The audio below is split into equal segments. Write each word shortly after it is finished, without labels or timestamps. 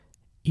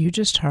You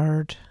just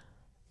heard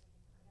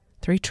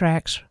 3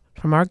 tracks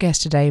from our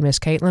guest today, Miss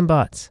Kaitlin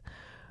Butts.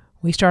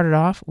 We started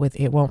off with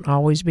It Won't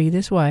Always Be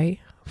This Way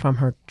from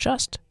her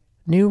just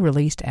new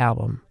released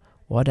album,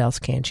 What Else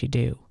Can She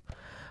Do?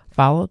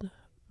 Followed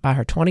by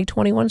her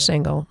 2021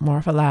 single,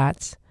 Marfa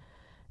Lights.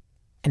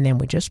 And then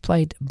we just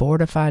played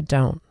Bored If I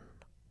Don't,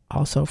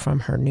 also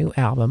from her new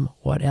album,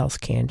 What Else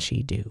Can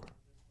She Do?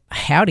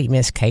 Howdy,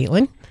 Miss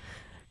Kaitlin.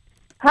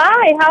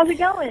 Hi, how's it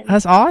going?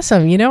 That's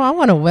awesome. You know, I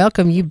want to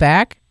welcome you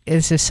back.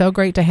 It's just so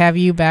great to have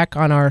you back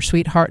on our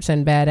Sweethearts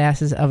and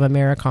Badasses of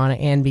Americana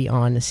and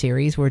Beyond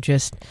series. We're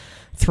just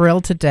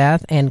thrilled to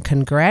death, and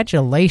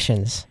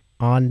congratulations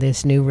on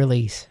this new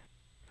release.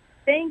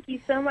 Thank you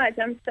so much.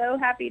 I'm so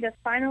happy to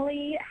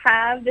finally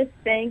have this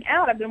thing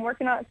out. I've been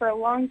working on it for a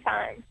long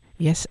time.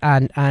 Yes,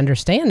 I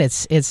understand.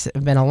 It's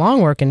been a long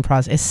working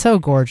process. It's so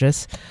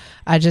gorgeous.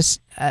 I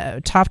just,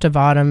 top to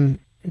bottom,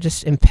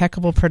 just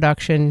impeccable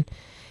production,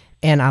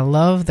 and I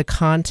love the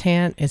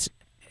content. It's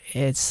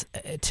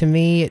to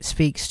me, it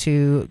speaks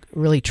to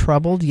really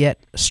troubled yet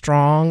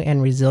strong and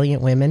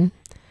resilient women.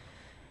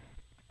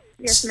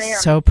 Yes, ma'am.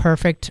 So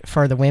perfect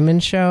for the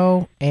women's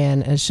show,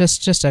 and it's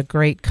just a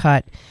great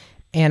cut.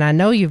 And I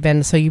know you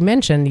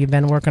mentioned you've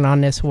been working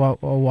on this a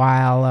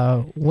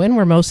while. When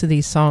were most of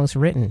these songs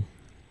written?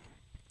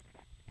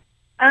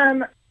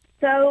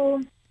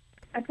 So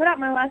I put out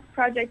my last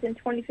project in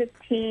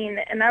 2015,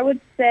 and I would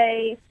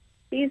say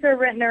these are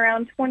written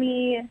around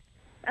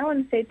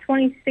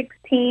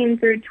 2016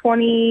 through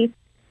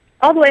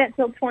all the way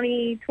until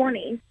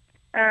 2020.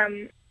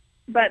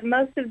 But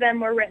most of them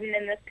were written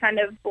in this kind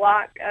of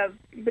block of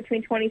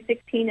between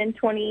 2016 and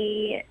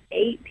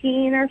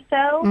 2018 or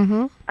so.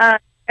 Mm-hmm.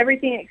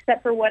 Everything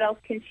except for What Else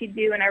Can She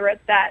Do? And I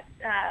wrote that,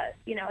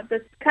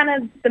 this kind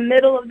of the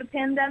middle of the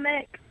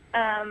pandemic.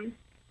 And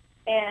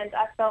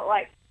I felt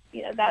like,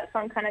 that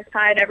song kind of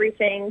tied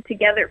everything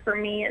together for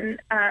me, and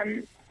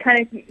kind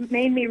of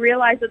made me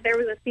realize that there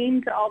was a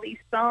theme to all these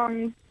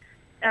songs,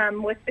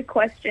 with the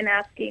question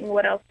asking,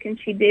 what else can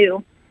she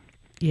do?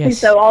 Yes. And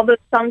so all those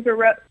songs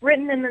were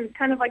written in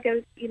kind of like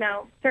a,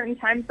 certain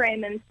time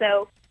frame. And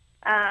so,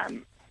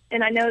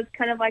 and I know it's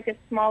kind of like a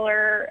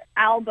smaller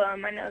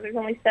album. I know there's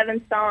only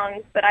 7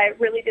 songs, but I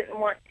really didn't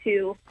want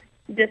to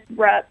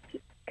disrupt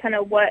kind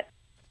of what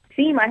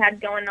theme I had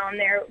going on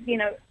there.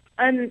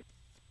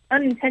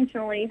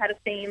 Unintentionally had a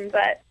theme,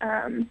 but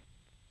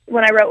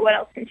when I wrote What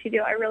Else Can She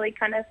Do, I really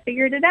kind of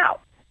figured it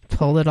out.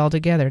 Pulled it all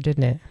together,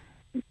 didn't it?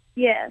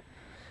 Yes.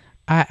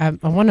 I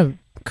want to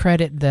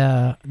credit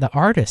the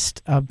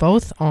artist,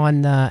 both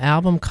on the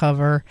album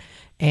cover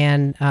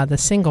and the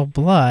single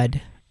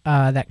Blood,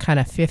 that kind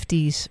of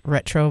 50s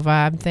retro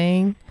vibe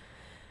thing.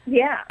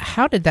 Yeah.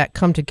 How did that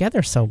come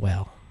together so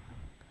well?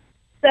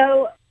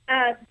 So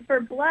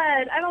for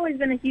Blood, I've always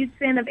been a huge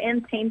fan of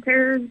Ann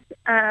Painter's.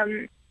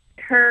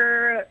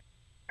 Her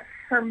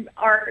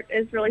art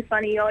is really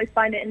funny. You always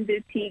find it in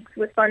boutiques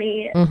with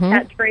funny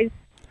catchphrases.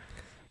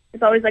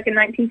 It's always like a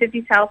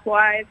 1950s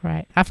housewife.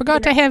 Right. I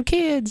forgot to have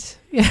kids.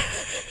 Yeah.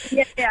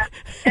 Yeah.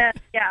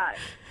 Yeah.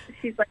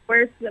 She's like,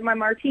 "Where's my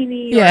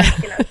martini?" Yeah.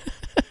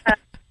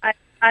 Or,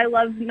 I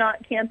love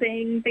not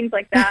camping, things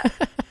like that.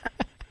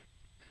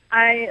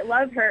 I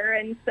love her,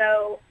 and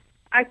so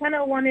I kind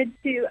of wanted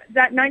to.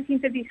 That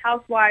 1950s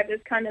housewife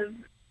is kind of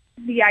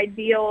the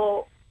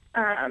ideal.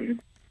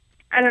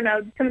 I don't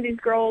know. Some of these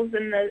girls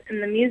in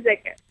the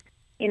music,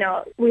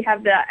 we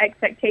have the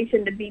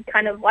expectation to be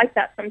kind of like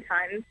that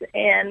sometimes.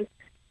 And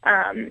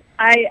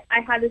I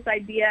had this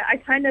idea.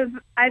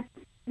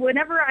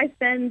 Whenever I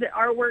send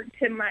artwork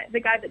to the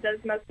guy that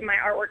does most of my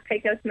artwork,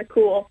 Pecos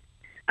McCool,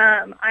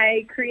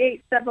 I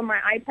create stuff on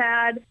my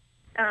iPad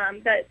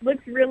that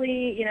looks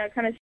really,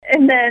 kind of,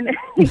 and then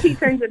he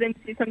turns it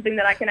into something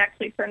that I can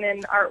actually turn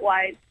in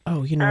art-wise.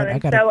 Oh, you know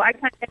what? So I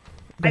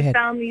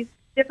found these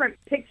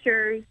different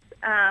pictures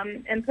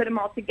and put them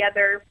all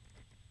together.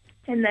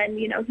 And then,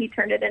 he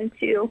turned it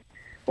into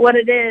what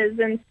it is.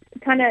 And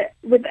kind of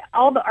with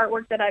all the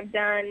artwork that I've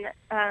done,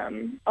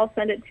 I'll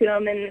send it to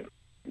him. And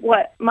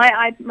what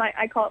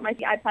I call it my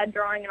iPad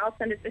drawing, and I'll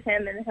send it to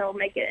him, and he'll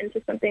make it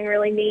into something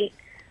really neat.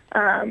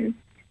 And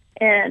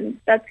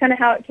that's kind of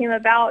how it came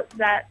about,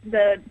 that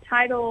the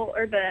title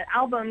or the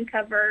album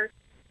cover,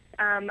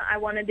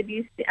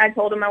 I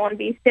told him I want to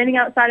be standing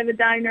outside of a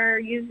diner,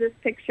 use this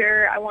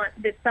picture.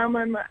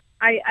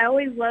 I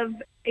always love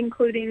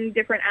including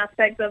different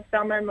aspects of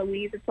Thelma and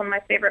Louise. It's one of my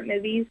favorite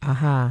movies.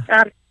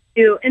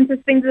 Into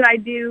things that I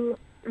do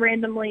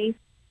randomly.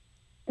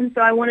 And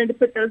so I wanted to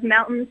put those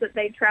mountains that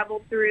they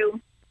traveled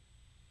through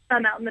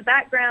out in the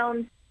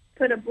background,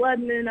 put a blood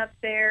moon up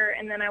there,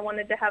 and then I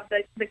wanted to have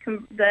the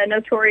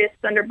notorious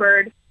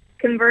Thunderbird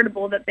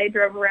convertible that they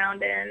drove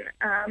around in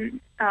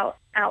out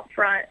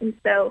front. And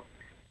so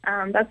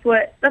that's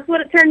what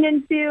it turned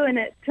into, and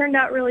it turned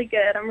out really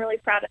good. I'm really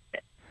proud of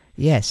it.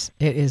 Yes,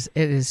 it is.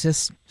 It is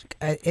just,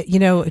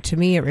 to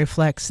me, it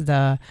reflects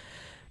the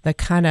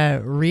kind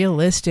of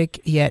realistic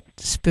yet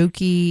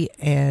spooky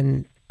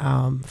and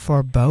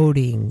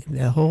foreboding.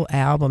 The whole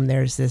album,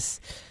 there's this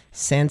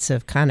sense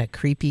of kind of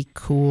creepy,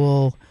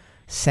 cool,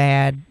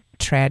 sad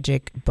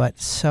tragic, but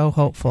so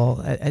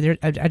hopeful.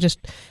 I just,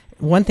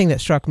 one thing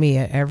that struck me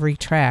at every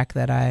track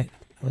that I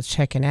was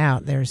checking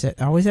out, there's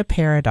always a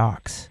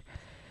paradox.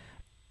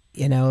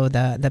 You know,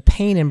 the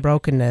pain and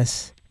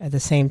brokenness at the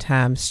same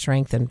time,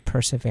 strength and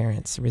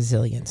perseverance,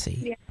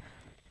 resiliency.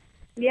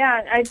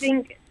 Yeah, I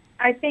think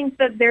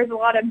that there's a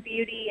lot of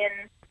beauty in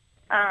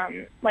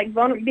like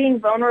being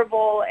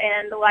vulnerable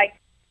and like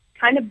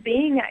kind of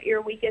being at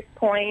your weakest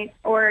point,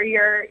 or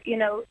you're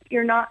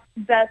not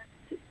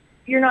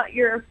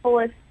your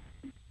fullest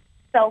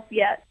self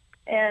yet.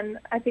 And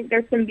I think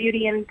there's some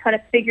beauty in kind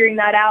of figuring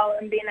that out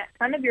and being at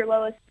kind of your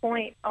lowest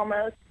point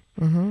almost.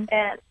 Mm-hmm.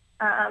 And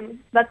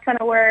that's kind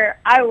of where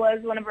I was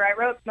whenever I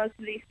wrote most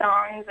of these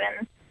songs,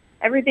 and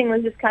everything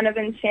was just kind of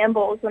in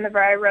shambles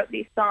whenever I wrote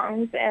these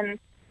songs. And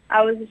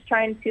I was just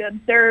trying to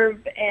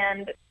observe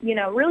and,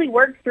 really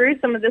work through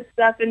some of this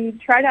stuff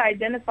and try to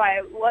identify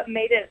what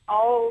made it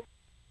all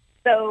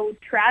so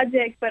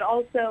tragic, but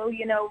also,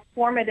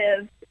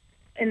 formative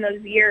in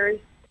those years,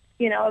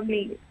 of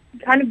me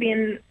kind of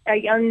being a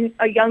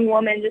young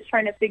woman just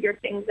trying to figure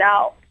things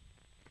out.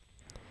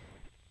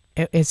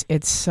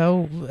 It's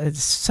so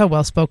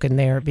well spoken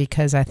there,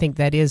 because I think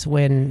that is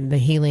when the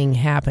healing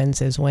happens,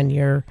 is when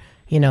you're,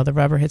 the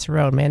rubber hits the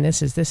road. Man,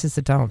 this is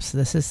the dumps.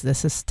 This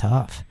is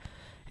tough.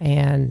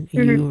 And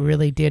Mm-hmm. You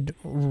really did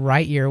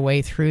write your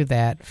way through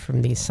that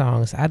from these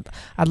songs.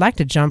 I'd like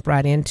to jump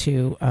right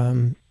into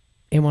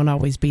It Won't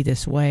Always Be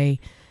This Way,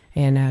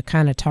 and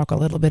kind of talk a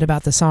little bit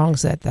about the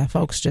songs that the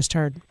folks just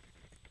heard.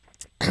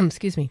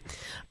 Excuse me.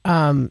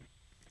 I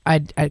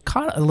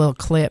caught a little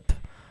clip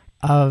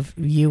of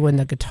you and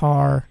the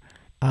guitar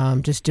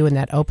just doing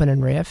that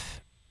opening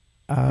riff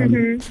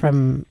Mm-hmm.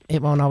 from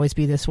It Won't Always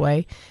Be This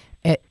Way.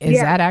 Is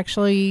that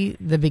actually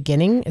the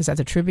beginning? Is that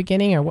the true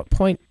beginning? Or what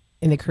point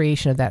in the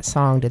creation of that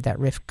song did that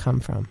riff come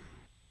from?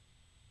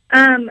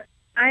 I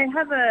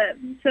have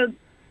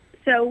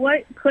so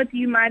what clip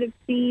you might have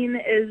seen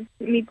is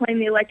me playing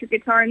the electric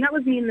guitar, and that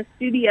was me in the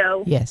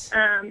studio. Yes.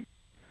 And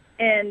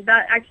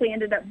that actually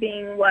ended up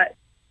being what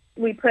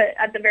we put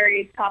at the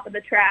very top of the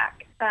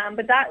track.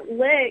 But that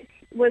lick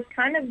was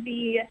kind of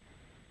the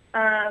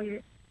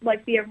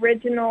like the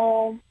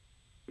original,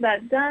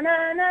 that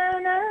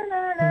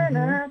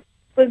da-na-na-na-na-na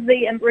was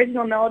the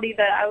original melody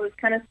that I was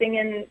kind of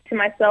singing to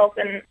myself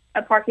in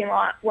a parking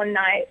lot one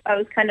night. I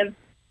was kind of,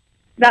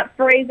 that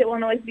phrase, "It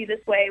Won't Always Be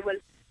This Way," was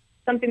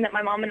something that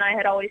my mom and I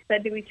had always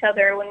said to each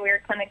other when we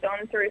were kind of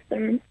going through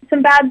some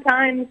bad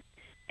times.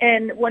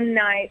 And one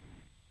night,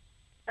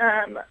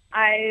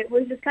 I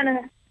was just kind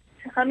of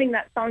humming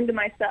that song to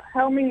myself,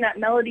 humming that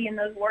melody and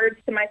those words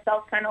to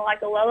myself, kind of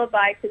like a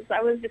lullaby, because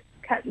I was just,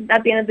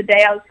 at the end of the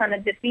day, I was kind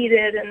of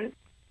defeated and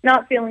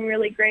not feeling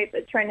really great,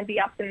 but trying to be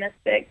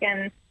optimistic.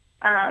 And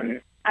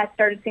I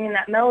started singing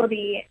that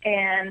melody,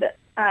 and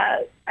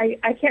I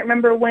can't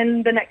remember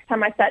when the next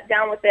time I sat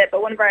down with it,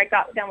 but whenever I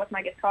got down with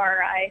my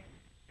guitar, I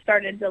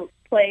started to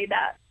play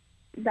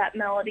that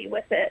melody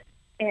with it.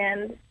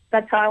 And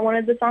that's how I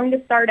wanted the song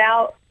to start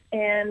out.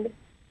 And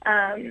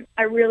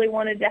I really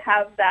wanted to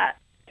have that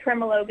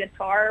tremolo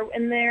guitar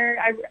in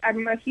there.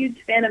 I'm a huge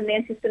fan of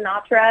Nancy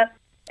Sinatra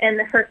and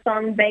her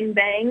song "Bang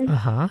Bang."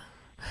 Uh-huh.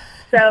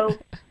 So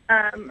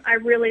I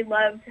really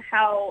loved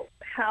how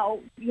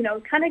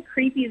kind of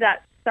creepy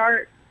that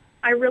start.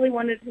 I really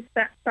wanted to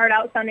start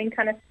out sounding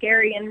kind of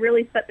scary and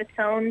really set the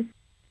tone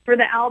for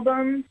the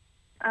album,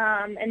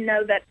 and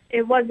know that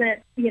it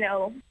wasn't,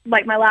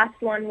 like my last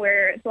one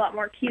where it's a lot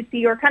more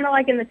cutesy, or kind of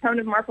like in the tone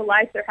of Martha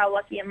Lice or How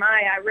Lucky Am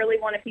I. I really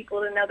wanted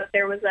people to know that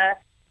there was a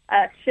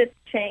shift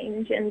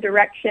change in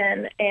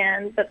direction,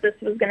 and that this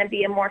was going to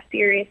be a more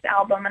serious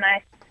album. And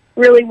I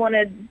really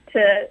wanted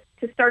to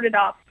start it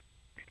off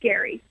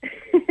scary.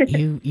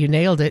 You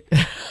nailed it.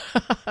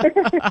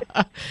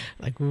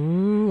 Like,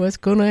 ooh, what's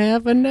gonna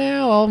happen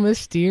now? All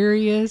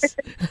mysterious.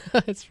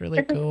 It's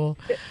really cool.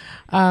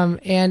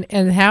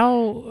 And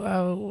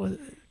how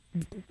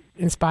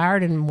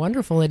inspired and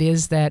wonderful it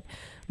is that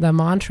the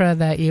mantra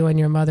that you and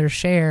your mother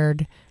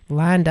shared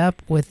lined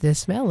up with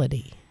this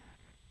melody.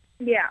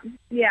 Yeah.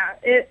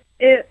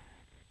 It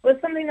was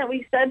something that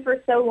we said for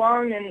so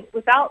long, and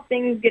without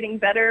things getting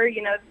better,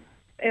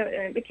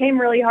 it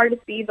became really hard to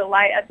see the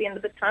light at the end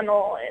of the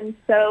tunnel. And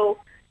so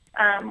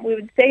we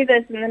would say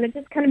this, and then it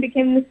just kind of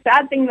became this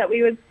sad thing that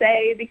we would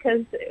say,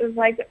 because it was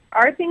like,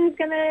 are things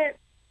going to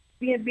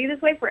be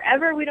this way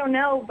forever? We don't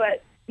know,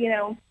 but,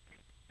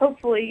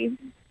 hopefully,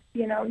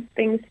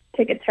 things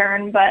take a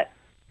turn. But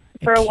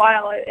for a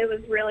while, it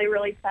was really,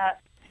 really tough.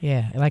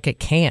 Yeah, like it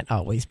can't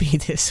always be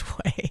this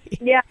way.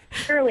 Yeah,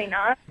 surely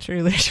not.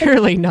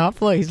 Surely not,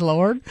 please,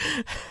 Lord.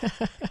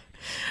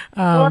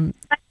 Well,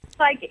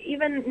 like,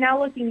 even now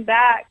looking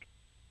back,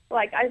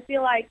 like, I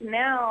feel like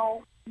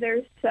now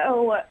there's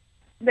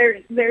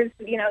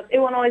it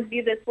won't always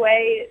be this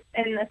way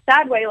in a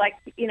sad way, like,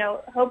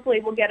 hopefully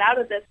we'll get out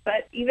of this.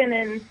 But even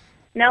in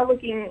now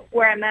looking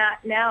where I'm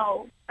at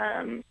now,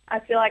 I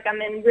feel like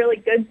I'm in really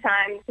good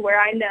times where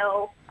I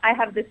know I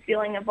have this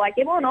feeling of like,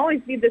 it won't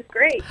always be this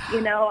great.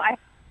 I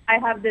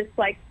have this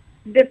like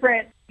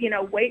different,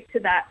 weight to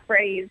that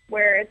phrase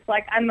where it's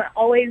like I'm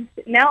always,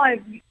 now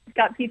I've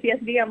got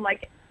PTSD. I'm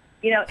like,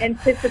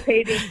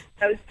 anticipating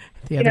those,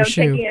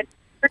 taking it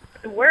for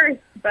the worst,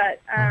 but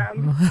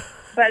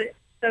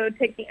so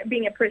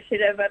being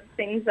appreciative of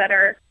things that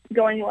are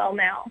going well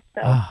now.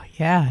 So. Oh,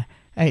 yeah.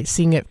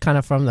 Seeing it kind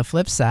of from the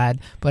flip side,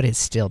 but it's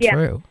still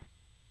true.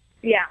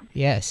 Yeah.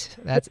 Yes.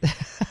 That's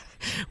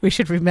we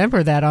should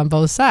remember that on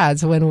both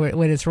sides, when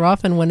it's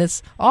rough and when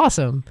it's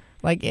awesome.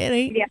 Like, it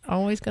ain't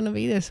always going to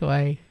be this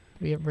way.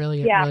 Be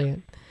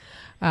brilliant.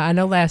 I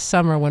know last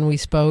summer when we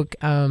spoke,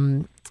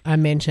 I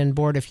mentioned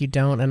 "Bored If You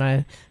Don't," and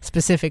I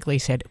specifically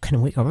said, are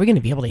we going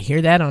to be able to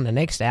hear that on the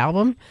next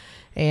album?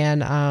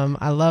 And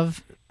I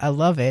love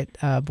it.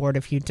 "Bored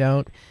If You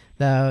Don't."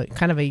 The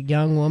kind of a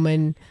young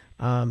woman,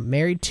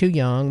 married too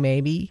young,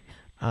 maybe.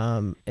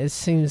 It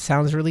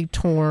sounds really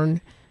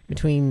torn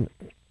between,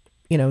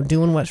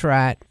 doing what's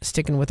right,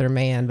 sticking with her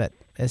man, but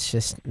it's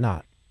just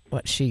not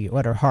what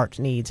her heart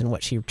needs and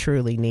what she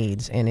truly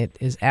needs. And it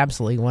is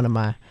absolutely one of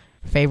my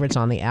favorites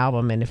on the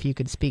album. And if you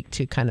could speak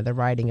to kind of the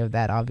writing of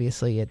that,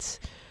 obviously it's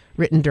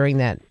written during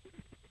that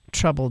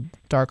troubled,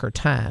 darker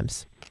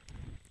times.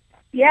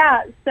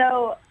 Yeah,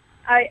 so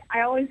I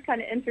always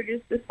kind of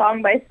introduce the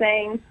song by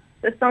saying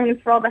the song is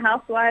for all the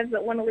housewives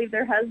that want to leave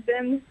their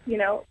husbands,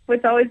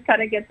 which always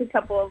kind of gets a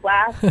couple of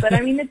laughs. But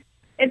I mean,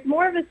 it's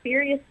more of a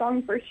serious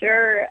song for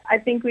sure. I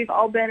think we've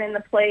all been in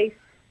the place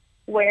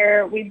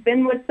where we've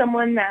been with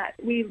someone that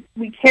we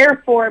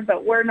care for,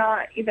 but we're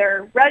not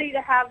either ready to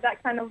have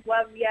that kind of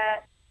love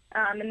yet,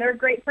 and they're a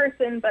great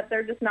person, but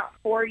they're just not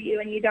for you,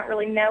 and you don't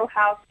really know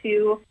how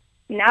to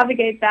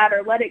navigate that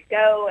or let it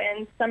go.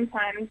 And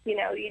sometimes,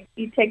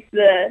 you take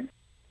the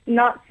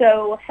not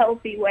so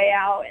healthy way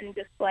out and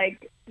just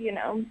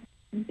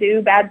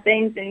do bad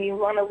things, and you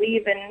want to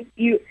leave, and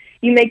you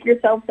make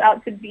yourself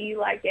out to be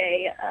like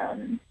a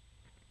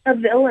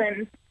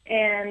villain,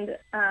 and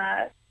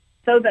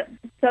so that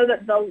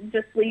they'll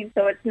just leave,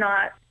 so it's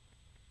not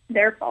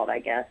their fault, I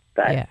guess.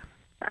 But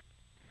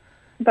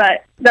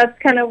but that's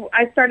kind of,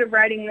 I started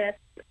writing this.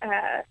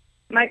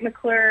 Mike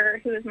McClure,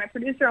 who is my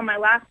producer on my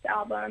last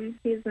album,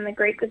 he's in The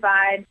Great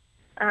Divide.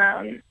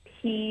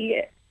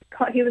 He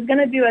was going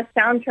to do a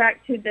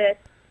soundtrack to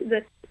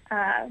this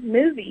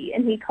movie,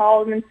 and he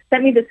called and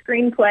sent me the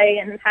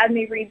screenplay and had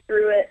me read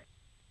through it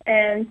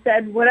and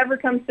said, whatever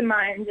comes to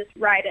mind, just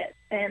write it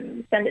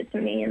and send it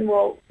to me, and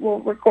we'll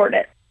record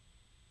it.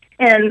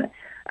 And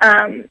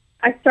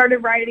I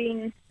started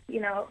writing,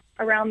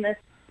 around this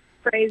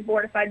phrase,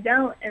 "Bored if I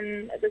don't,"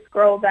 and this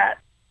girl that,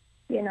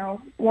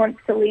 wants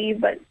to leave,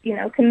 but,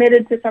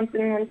 committed to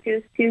something when she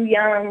was too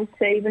young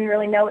to even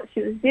really know what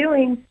she was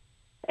doing.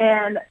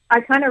 And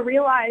I kind of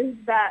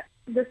realized that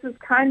this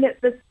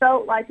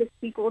felt like a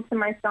sequel to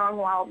my song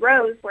 "Wild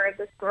Rose," where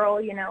this girl,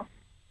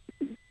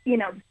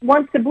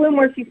 wants to bloom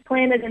where she's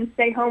planted and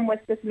stay home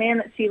with this man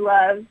that she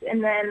loves.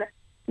 And then,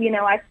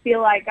 I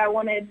feel like I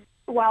wanted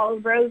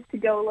Wild Rose to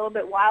go a little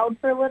bit wild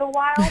for a little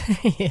while.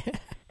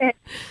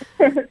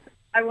 And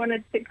I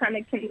wanted to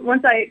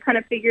once I kind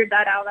of figured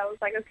that out, I was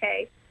like,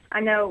 okay, I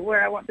know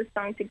where I want this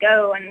song to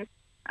go. And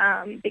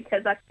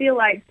because I feel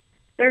like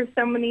there's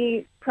so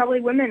many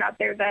probably women out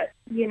there that,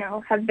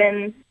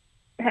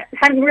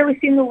 hadn't really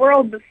seen the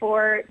world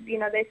before,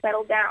 they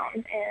settled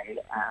down. And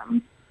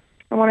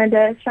I wanted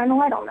to shine a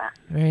light on that.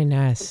 Very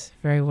nice.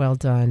 Very well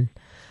done.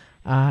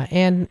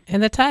 And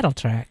the title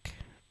track.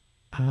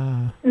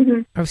 Oh,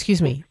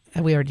 excuse me.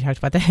 We already talked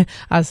about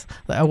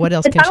that. What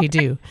else can she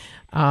do?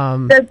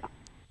 The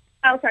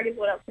title track is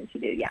 "What Else Can She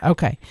Do?" Yeah.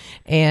 Okay.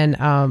 And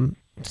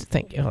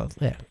thank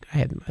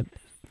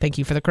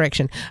you for the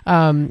correction.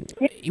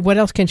 What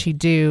else can she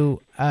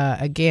do?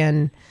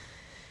 Again,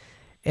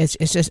 it's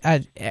just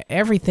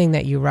everything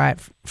that you write,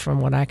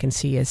 from what I can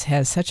see,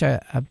 has such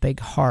a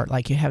big heart.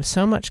 Like, you have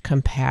so much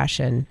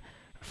compassion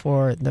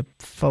for the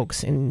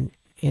folks in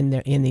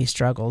these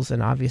struggles,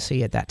 and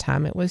obviously at that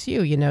time it was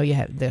you. You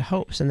have the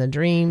hopes and the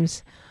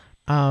dreams,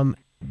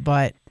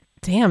 but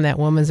damn, that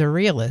woman's a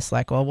realist.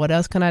 Like, well, what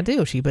else can I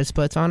do? She just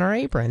puts on her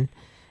apron.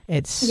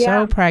 It's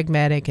so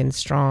pragmatic and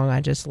strong. I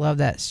just love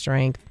that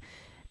strength.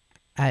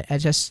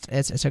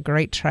 It's a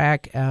great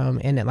track,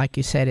 and it, like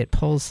you said, it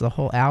pulls the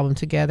whole album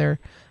together.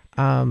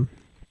 And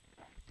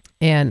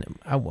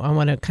I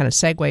want to kind of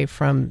segue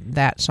from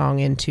that song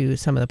into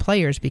some of the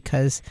players,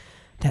 because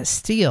that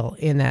steel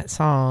in that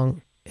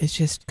song is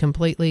just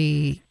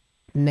completely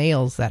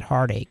nails that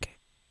heartache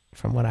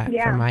from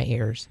from my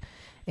ears.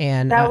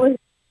 And that was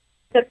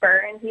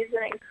Shipper, and he's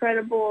an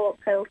incredible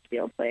pedal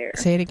steel player.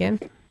 Say it again.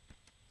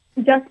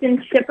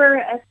 Justin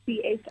Shipper,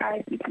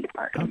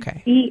 Schipper.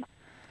 Okay.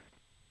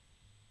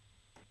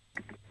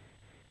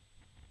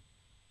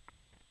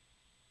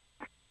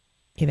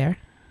 You there?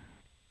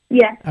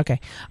 Yeah. Okay.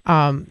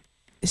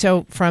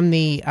 So from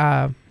the,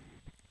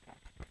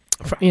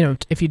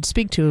 if you'd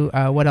speak to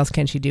What Else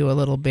Can She Do a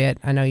little bit,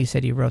 I know you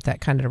said you wrote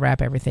that kind of to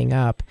wrap everything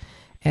up,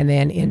 and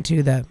then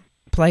into the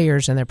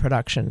players and their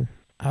production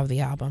of the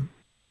album.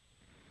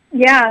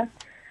 Yeah.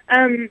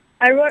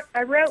 I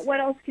wrote What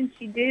Else Can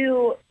She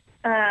Do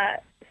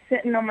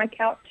sitting on my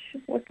couch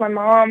with my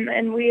mom,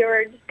 and we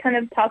were just kind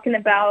of talking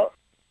about,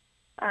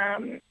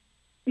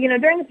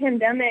 during the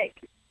pandemic,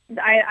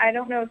 I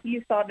don't know if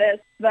you saw this,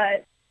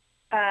 but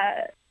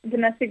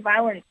domestic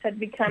violence had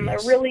become a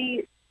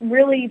really,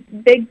 really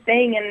big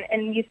thing,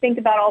 and you think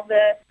about all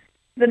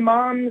the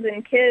moms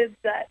and kids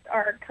that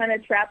are kind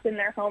of trapped in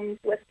their homes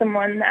with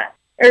someone that,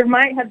 or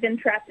might have been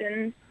trapped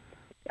in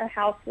a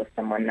house with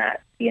someone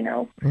that,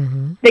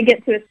 they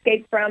get to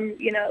escape from,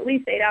 at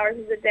least 8 hours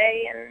of the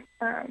day.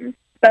 And,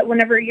 but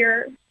whenever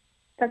you're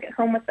stuck at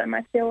home with them,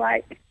 I feel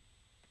like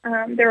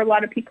there are a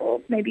lot of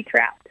people maybe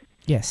trapped.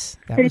 Yes,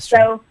 that was true.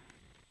 So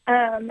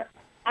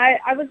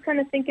I was kind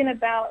of thinking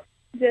about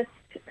just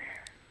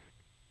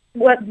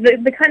what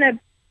the kind of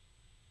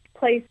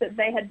place that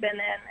they had been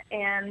in,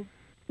 and,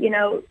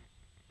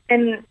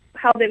 and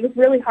how it was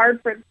really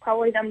hard for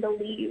probably them to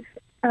leave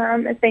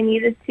if they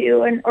needed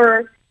to,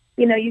 or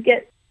you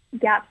get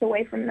gaps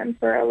away from them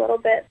for a little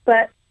bit.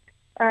 But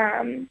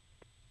and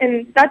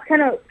that's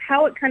kind of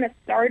how it kind of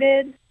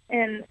started,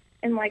 and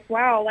like,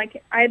 wow,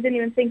 like I didn't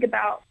even think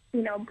about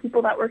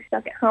people that were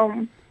stuck at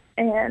home,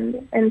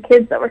 and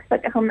kids that were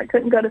stuck at home that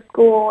couldn't go to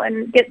school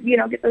and get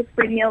those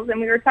free meals. And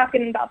we were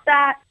talking about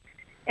that,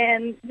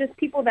 and just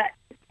people that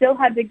still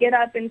had to get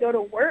up and go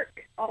to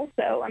work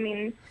also. I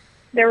mean,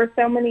 there were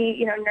so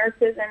many,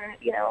 nurses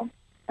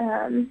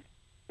and,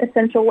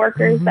 essential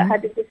workers that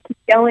had to just keep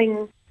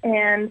going.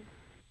 And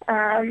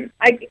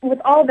with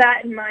all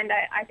that in mind,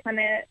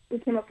 we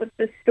came up with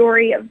this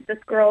story of this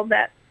girl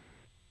that,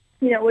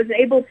 was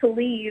able to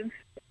leave,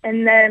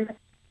 and then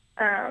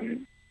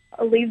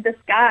leave this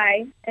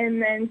guy,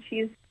 and then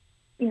she's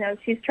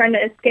trying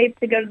to escape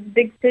to go to the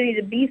big city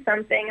to be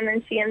something, and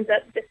then she ends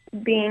up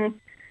just being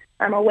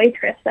a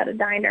waitress at a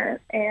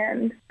diner,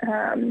 and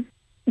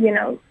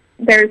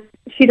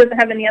she doesn't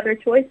have any other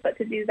choice but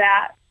to do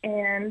that.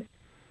 And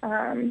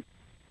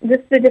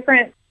just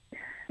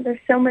there's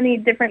so many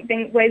different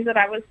ways that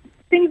I was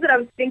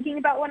thinking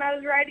about when I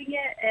was writing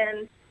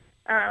it,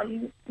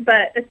 and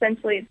but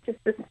essentially it's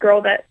just this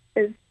girl that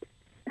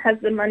has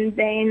the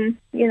mundane,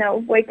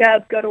 wake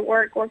up, go to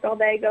work all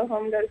day, go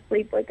home, go to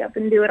sleep, wake up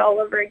and do it all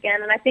over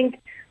again. And I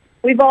think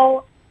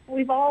all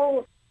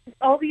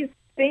these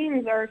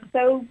things are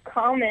so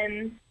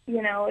common,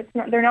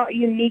 they're not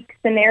unique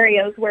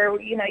scenarios where,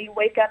 you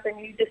wake up and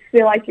you just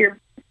feel like you're,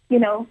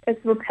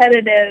 it's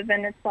repetitive,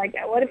 and it's like,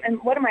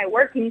 what am I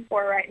working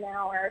for right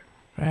now? Or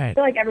right. I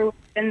feel like everyone's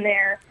been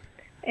there.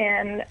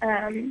 And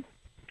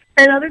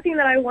another thing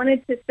that I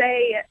wanted to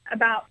say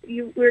about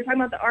you, we were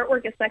talking about the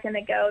artwork a second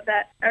ago,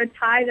 that a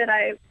tie that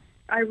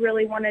I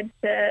really wanted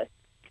to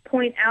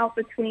point out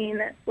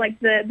between, like,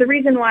 the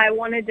reason why I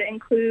wanted to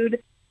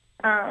include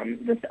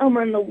this Elma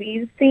and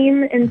Louise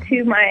theme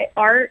into my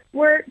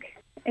artwork,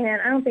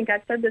 and I don't think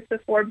I've said this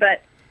before,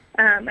 but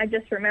I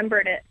just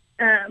remembered it.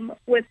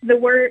 With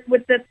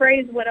the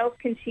phrase, "What else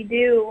can she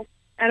do?"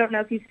 I don't know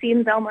if you've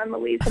seen Elma and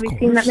Louise. Have you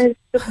seen that movie?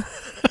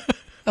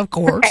 Of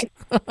course.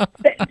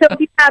 Okay. So if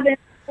you haven't,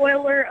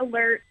 spoiler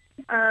alert,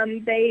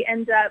 they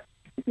end up,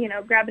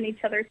 grabbing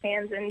each other's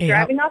hands and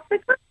driving off the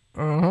cliff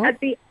at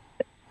the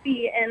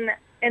end.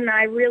 And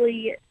I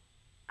really,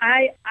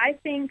 I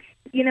think,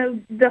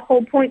 the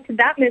whole point to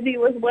that movie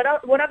was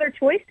what other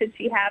choice did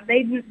she have?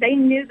 They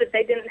knew that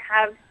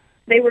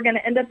they were going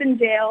to end up in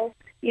jail.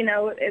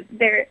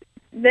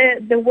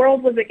 The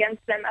world was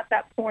against them at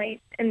that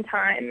point in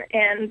time,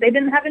 and they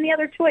didn't have any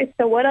other choice.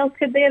 So what else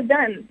could they have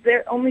done?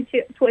 Their only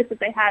choice that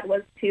they had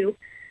was to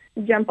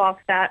jump off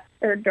that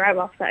or drive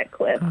off that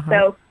cliff.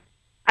 So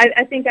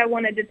I think I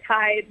wanted to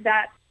tie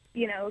that,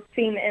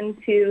 theme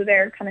into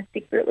there kind of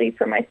secretly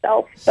for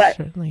myself. But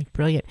certainly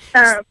brilliant.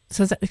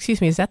 So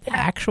excuse me, is that the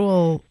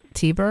actual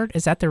T-Bird?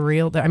 Is that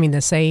the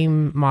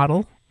same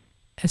model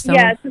as Selma?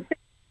 Yeah, it's the same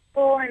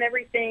model and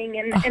everything.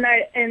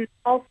 And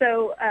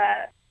also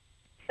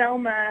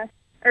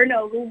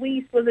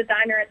Louise was a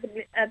diner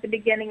at the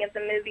beginning of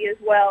the movie as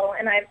well.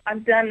 And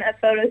I've done a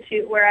photo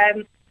shoot where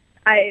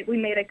we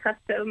made a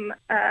custom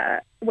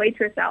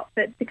waitress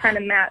outfit to kind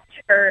of match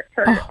her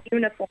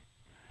uniform.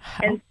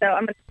 And so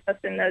I'm going to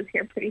post in those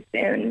here pretty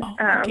soon.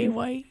 Okay,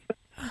 wait.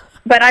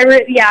 But I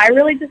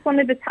really just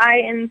wanted to tie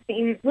in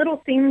little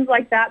themes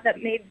like that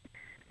made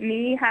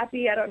me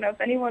happy. I don't know if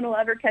anyone will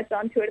ever catch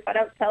on to it if I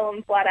don't tell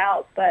them flat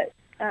out, but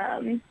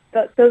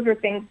those are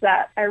things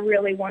that I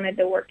really wanted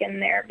to work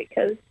in there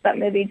because that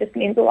movie just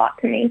means a lot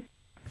to me.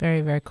 Very,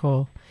 very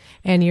cool.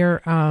 And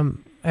you're, I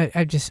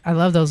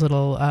love those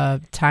little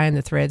tying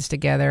the threads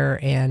together,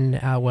 and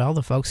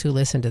the folks who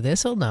listen to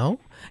this will know,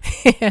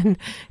 and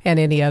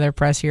any other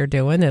press you're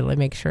doing that'll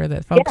make sure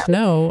that folks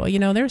know.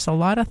 There's a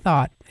lot of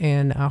thought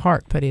and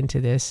heart put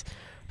into this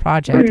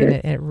project, and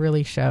it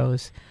really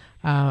shows.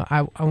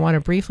 I want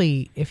to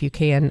briefly, if you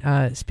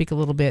can, speak a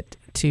little bit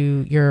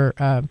to your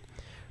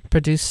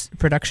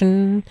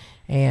production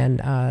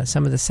and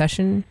some of the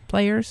session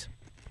players.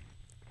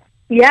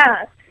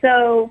 Yeah,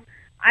 so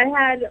I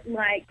had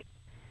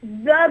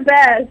the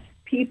best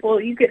people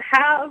you could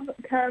have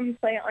come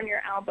play on your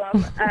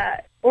album.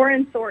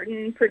 Orrin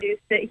Thornton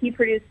produced it. He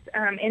produced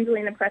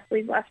Angelina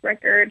Presley's last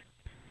record.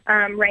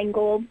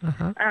 wrangled.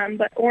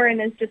 But Oren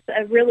is just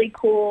a really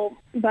cool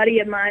buddy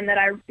of mine that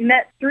I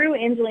met through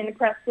Angelina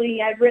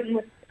Presley. I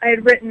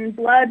had written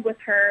Blood with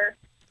her,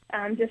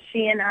 just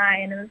she and I,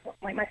 and it was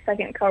like my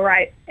second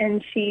co-write.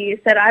 And she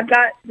said, I've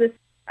got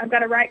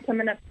a write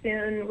coming up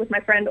soon with my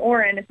friend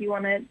Oren, if you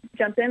want to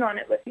jump in on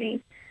it with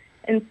me.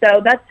 And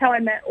so that's how I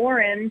met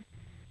Oren.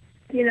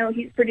 You know,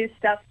 he's produced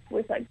stuff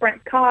with like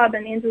Brent Cobb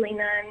and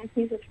Angelina, and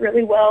he's just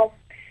really well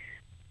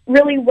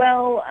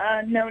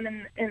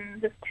known in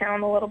this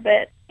town a little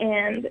bit.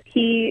 And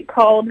he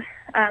called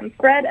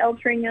Fred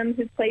Eltringham,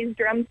 who plays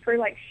drums for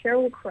like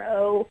Sheryl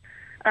Crow,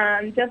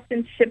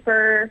 Justin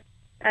Schipper,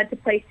 to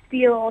play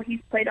steel.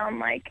 He's played on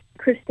like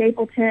Chris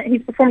Stapleton.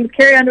 He's performed with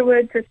Carrie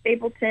Underwood, Chris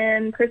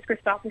Stapleton, Chris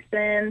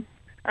Christopherson,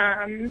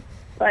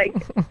 like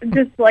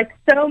just like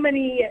so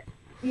many,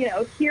 you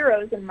know,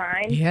 heroes of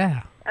mine.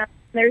 Yeah.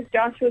 There's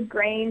Joshua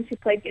Grange, who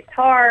played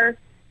guitar.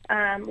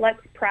 Lex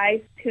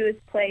Price, who has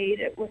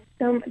played with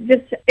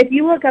just if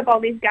you look up all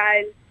these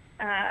guys'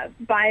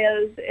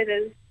 bios,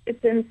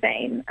 it's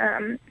insane.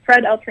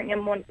 Fred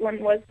Eltringham one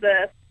was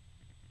the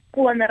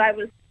one that I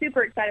was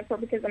super excited for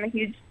because I'm a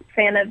huge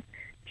fan of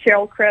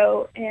Sheryl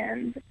Crow,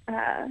 and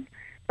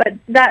but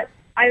that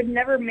I've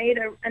never made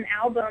an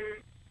album.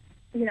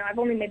 You know, I've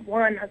only made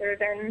one other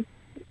than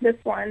this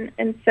one,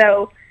 and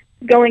so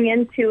going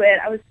into it,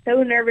 I was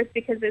so nervous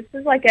because this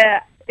is like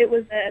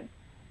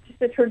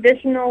just a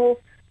traditional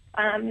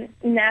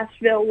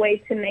Nashville way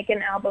to make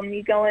an album.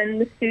 You go in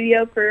the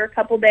studio for a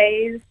couple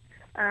days,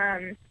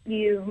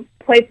 you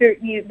play through,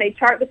 they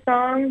chart the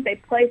song, they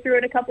play through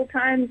it a couple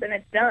times, and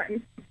it's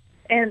done.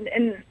 And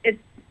it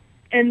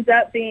ends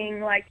up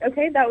being like,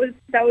 okay, that was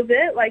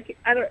it. Like,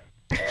 I don't,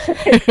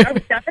 are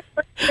we done?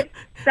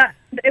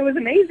 It was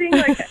amazing.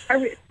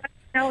 Like,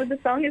 now the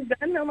song is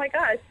done? Oh my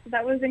gosh,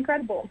 that was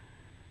incredible.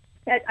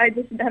 I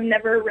just have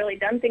never really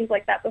done things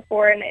like that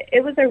before, and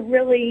it was a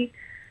really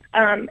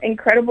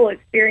incredible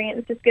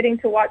experience, just getting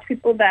to watch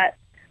people that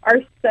are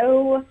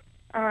so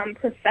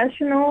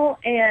professional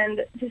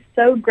and just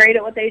so great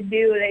at what they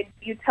do.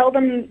 You tell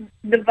them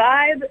the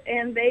vibe,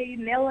 and they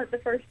nail it the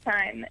first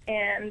time,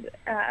 and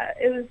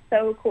it was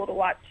so cool to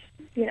watch,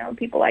 you know,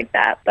 people like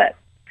that. But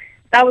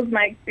that was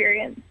my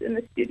experience in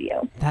the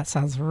studio. That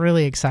sounds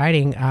really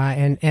exciting,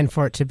 and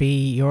for it to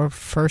be your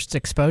first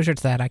exposure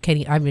to that, I can't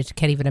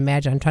even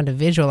imagine. I'm trying to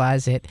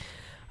visualize it.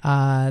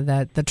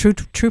 That the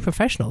true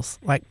professionals,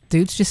 like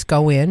dudes, just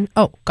go in.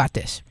 Oh, got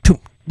this.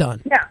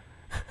 Done.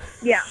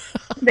 Yeah.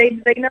 They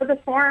know the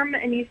form,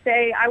 and you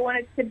say, I want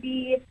it to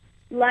be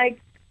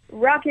like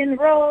rock and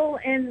roll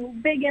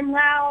and big and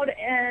loud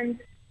and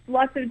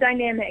lots of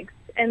dynamics,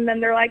 and then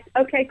they're like,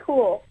 okay,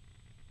 cool.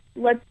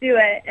 Let's do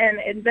it,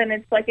 and then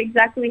it's like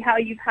exactly how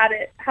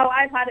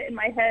I've had it in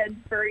my head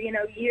for, you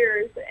know,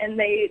 years, and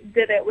they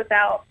did it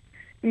without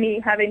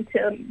me having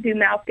to do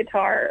mouth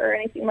guitar or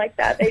anything like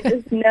that. They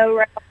just know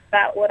right off the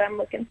bat what I'm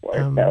looking for.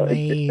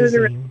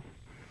 Amazing.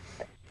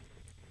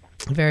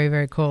 So very,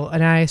 very cool.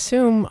 And I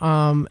assume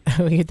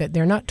that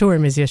they're not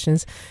touring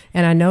musicians,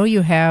 and I know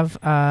you have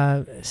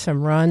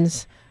some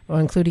runs,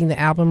 including the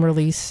album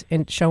release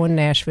and show in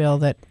Nashville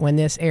that when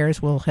this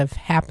airs will have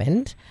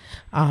happened.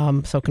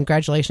 So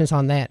congratulations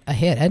on that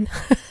ahead.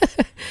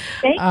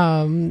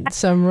 Thanks.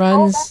 Some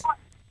runs.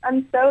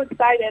 I'm so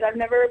excited. I've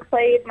never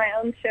played my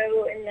own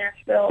show in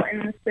Nashville,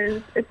 and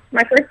it's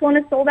my first one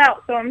is sold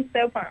out, so I'm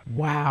so pumped.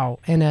 Wow.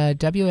 And a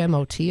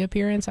WMOT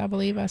appearance, I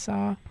believe I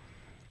saw.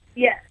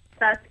 Yes,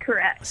 that's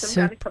correct.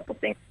 So I've got a couple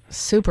things.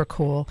 Super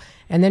cool.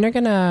 And then they're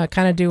going to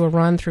kind of do a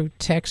run through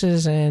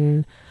Texas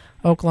and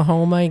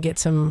Oklahoma and get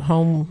some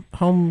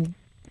home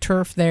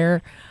turf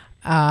there.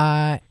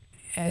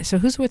 So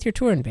who's with your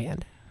touring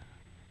band?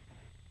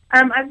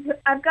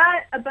 I've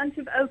got a bunch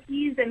of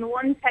Okies and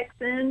one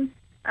Texan.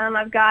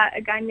 I've got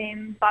a guy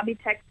named Bobby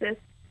Texas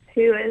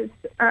who is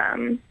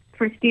from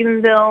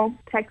Stephenville,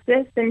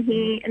 Texas, and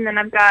then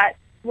I've got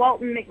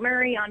Walton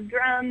McMurray on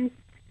drums,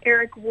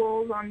 Eric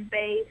Wools on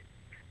bass,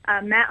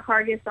 Matt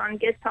Hargis on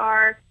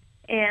guitar,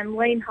 and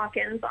Lane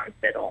Hawkins on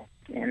fiddle.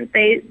 And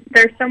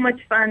they're so much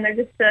fun. They're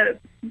just a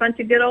bunch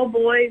of good old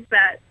boys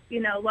that,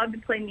 you know, love to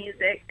play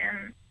music,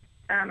 and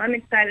I'm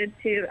excited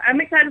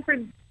for.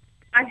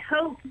 I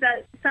hope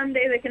that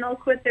someday they can all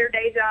quit their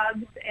day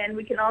jobs and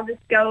we can all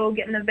just go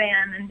get in a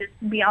van and just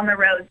be on the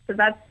road. So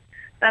that's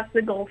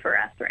the goal for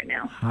us right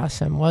now.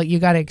 Awesome. Well, you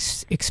got to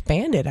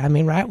expand it. I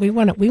mean, right? We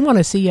want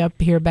to see you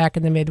up here back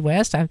in the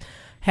Midwest. I've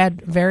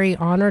had very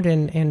honored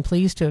and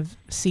pleased to have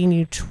seen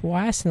you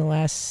twice in the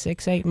last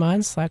 6-8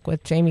 months, like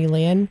with Jamie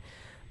Lynn,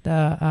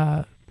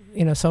 the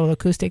solo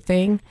acoustic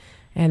thing,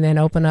 and then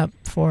open up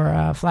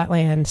for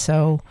Flatland.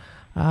 So.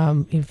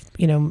 You've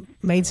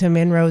made some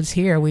inroads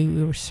here.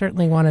 We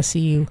certainly want to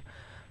see you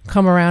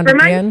come around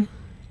again.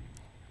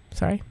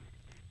 Sorry?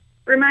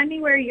 Remind me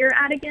where you're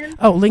at again?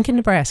 Oh, Lincoln,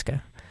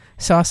 Nebraska.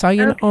 So I saw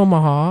you in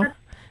Omaha,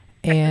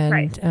 and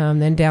right.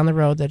 Then down the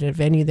road at a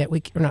venue that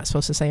we're not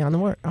supposed to say on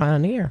the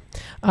air.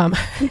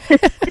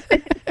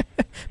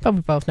 But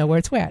we both know where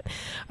it's at.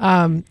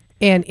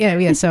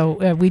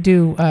 So we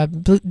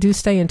do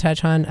stay in touch,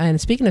 hon. And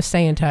speaking of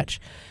stay in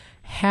touch,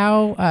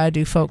 how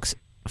do folks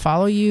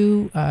follow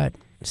you,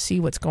 see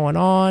what's going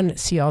on,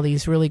 see all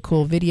these really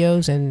cool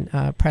videos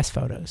and press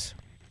photos?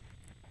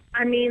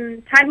 I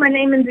mean, type my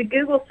name into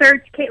Google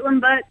search, Kaitlin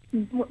Butts,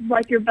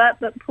 like your butt,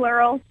 but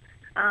plural.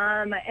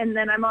 And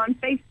then I'm on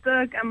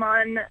Facebook, I'm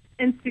on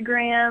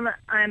Instagram,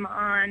 I'm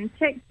on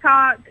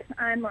TikTok,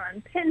 I'm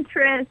on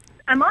Pinterest,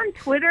 I'm on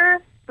Twitter,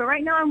 but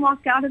right now I'm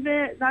locked out of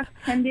it. That's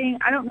pending.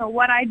 I don't know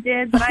what I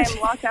did, but I am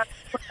locked out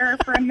of Twitter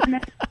for a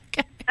minute.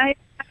 Okay. I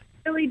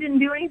really didn't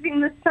do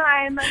anything this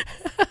time.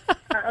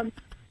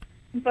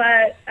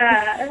 But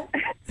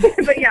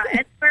yeah,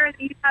 anywhere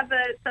you have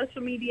a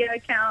social media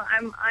account,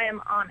 I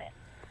am on it.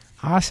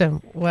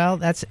 Awesome. Well,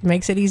 that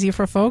makes it easier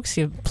for folks.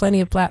 You have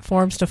plenty of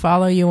platforms to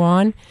follow you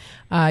on.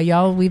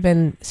 Y'all, we've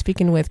been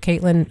speaking with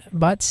Kaitlin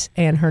Butts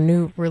and her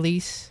new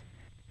release,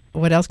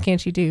 What Else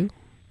Can't You Do?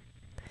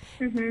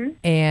 Mm-hmm.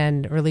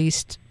 And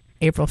released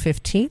April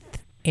 15th.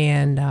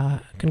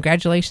 And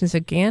congratulations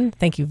again.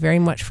 Thank you very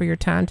much for your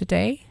time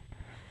today.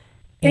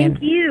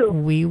 Thank you.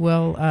 We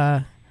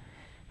will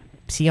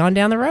see you on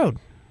down the road.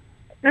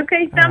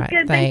 Okay, sounds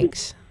good.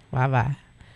 Thanks. Bye-bye.